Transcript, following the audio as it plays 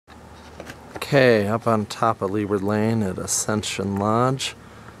Okay, up on top of Leeward Lane at Ascension Lodge,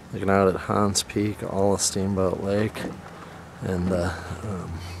 looking out at Hans Peak, all of Steamboat Lake, and the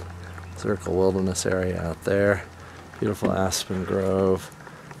Circle Wilderness area out there. Beautiful aspen grove.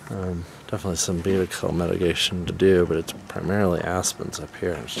 Definitely some beautiful mitigation to do, but it's primarily aspens up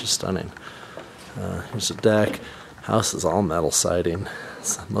here, and it's just stunning. Here's a deck. House is all metal siding.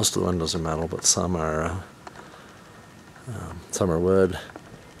 Most of the windows are metal, but some are wood.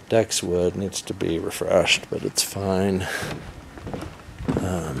 Deck's wood, needs to be refreshed, but it's fine.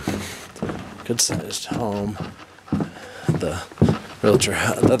 Good sized home. The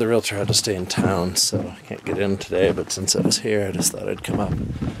other realtor had to stay in town, so I can't get in today, but since I was here, I just thought I'd come up,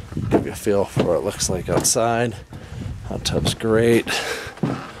 give you a feel for what it looks like outside. Hot tub's great.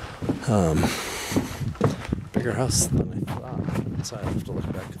 Bigger house than I thought. Inside, I have to look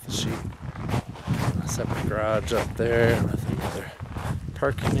back at the sheet. Separate garage up there with another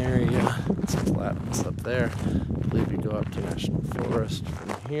parking area. Some flatness up there. I believe you go up to National Forest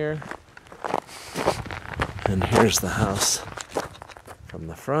from here. And here's the house from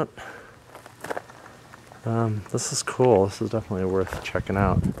the front. This is cool. This is definitely worth checking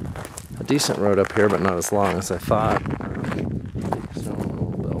out. A decent road up here, but not as long as I thought. It's not a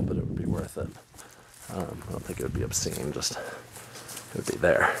little bill, but it would be worth it. I don't think it would be obscene, just it would be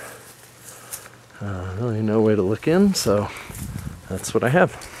there. Really no way to look in, so that's what I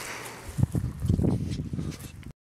have.